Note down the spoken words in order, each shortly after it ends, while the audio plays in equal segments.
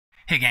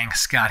Hey gang,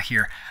 Scott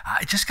here.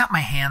 I just got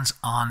my hands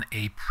on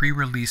a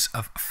pre-release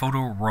of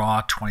Photo RAW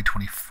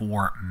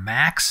 2024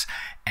 Max,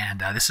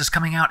 and this is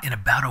coming out in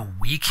about a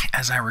week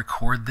as I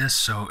record this,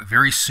 so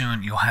very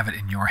soon you'll have it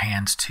in your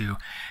hands too.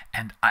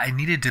 And I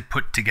needed to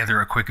put together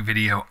a quick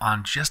video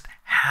on just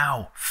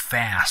how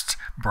fast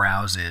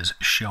Browse is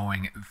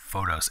showing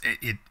photos.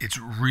 It's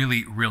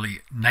really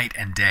night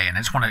and day, and I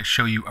just want to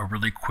show you a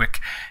really quick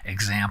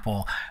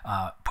example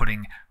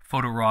putting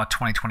Photo RAW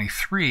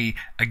 2023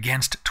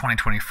 against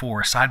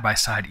 2024 side by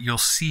side. You'll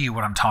see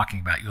what I'm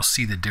talking about. You'll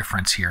see the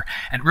difference here.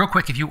 And real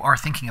quick, if you are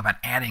thinking about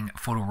adding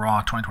Photo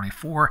RAW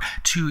 2024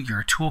 to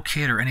your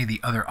toolkit or any of the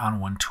other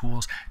ON1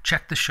 tools,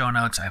 check the show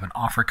notes. I have an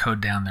offer code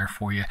down there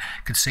for you.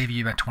 Could save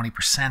you about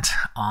 20%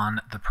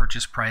 on the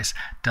purchase price.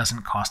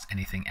 Doesn't cost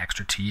anything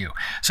extra to you.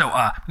 So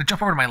I'm going to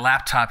jump over to my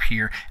laptop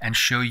here and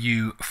show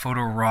you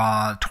Photo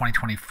RAW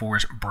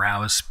 2024's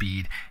browse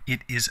speed.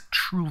 It is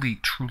truly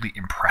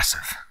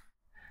impressive.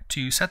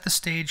 To set the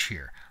stage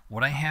here,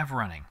 what I have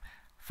running: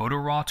 Photo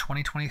RAW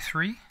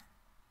 2023,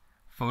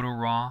 Photo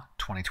RAW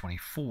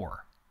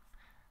 2024.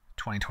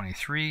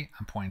 2023,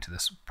 I'm pointing to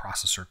this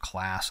processor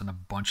class and a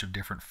bunch of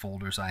different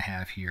folders I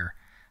have here.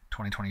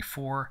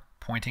 2024,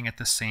 pointing at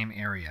the same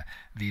area.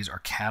 These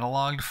are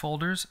cataloged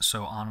folders,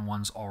 so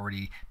ON1's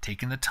already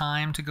taken the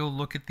time to go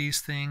look at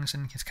these things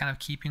and it's kind of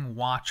keeping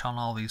watch on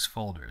all these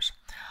folders.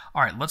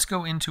 All right, let's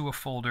go into a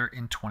folder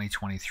in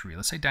 2023.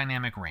 Let's say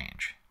dynamic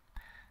range.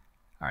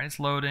 All right,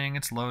 it's loading,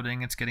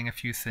 it's getting a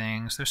few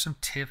things. There's some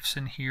TIFFs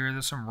in here,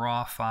 there's some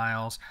raw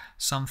files.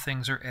 Some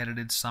things are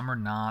edited, some are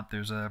not.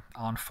 There's a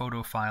on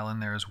photo file in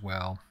there as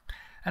well.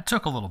 That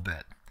took a little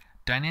bit.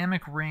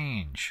 Dynamic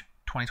range,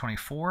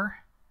 2024,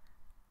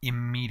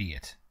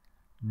 immediate.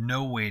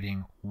 No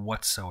waiting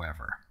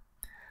whatsoever.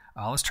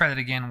 Let's try that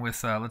again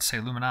with, let's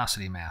say,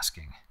 luminosity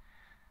masking.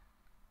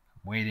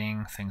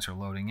 Waiting, things are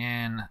loading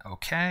in,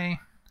 okay.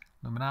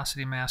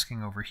 Luminosity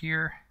masking over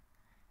here,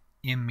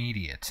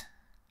 immediate.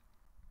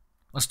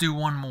 Let's do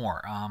one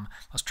more.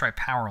 Let's try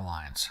power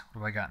lines. What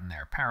have I got in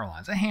there? Power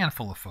lines, a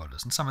handful of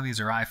photos, and some of these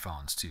are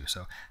iPhones too.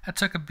 So that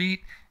took a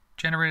beat,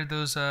 generated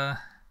those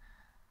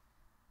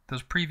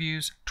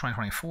previews.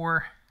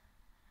 2024.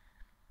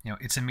 You know,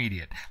 it's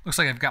immediate. Looks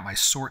like I've got my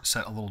sort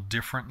set a little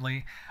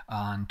differently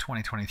on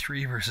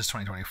 2023 versus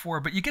 2024,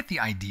 but you get the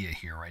idea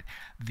here, right?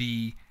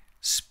 The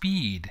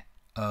speed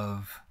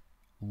of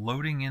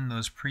loading in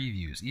those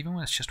previews, even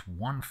when it's just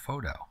one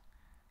photo,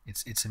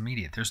 it's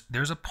immediate.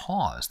 There's a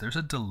pause, there's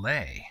a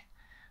delay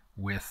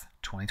with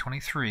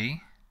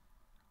 2023,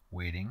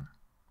 waiting,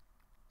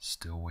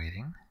 still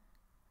waiting,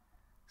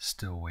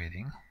 still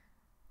waiting.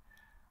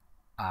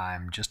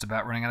 I'm just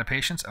about running out of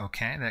patience.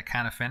 Okay, that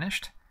kind of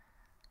finished.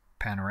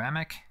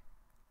 Panoramic,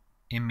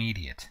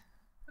 immediate.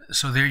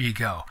 So there you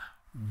go.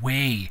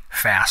 Way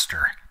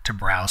faster to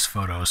browse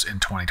photos in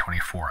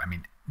 2024. I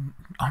mean,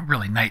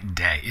 really night and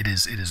day. It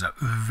is a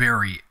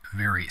very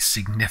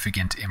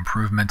significant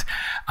improvement.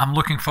 I'm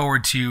looking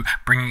forward to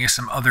bringing you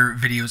some other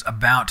videos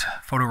about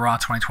Photo RAW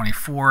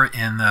 2024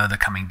 in the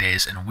coming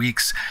days and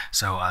weeks.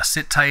 So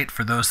sit tight.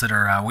 For those that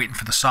are waiting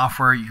for the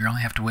software, you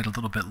only have to wait a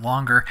little bit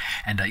longer.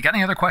 And you got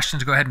any other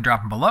questions, go ahead and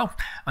drop them below.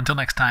 Until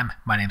next time,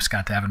 my name's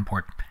Scott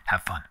Davenport.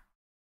 Have fun.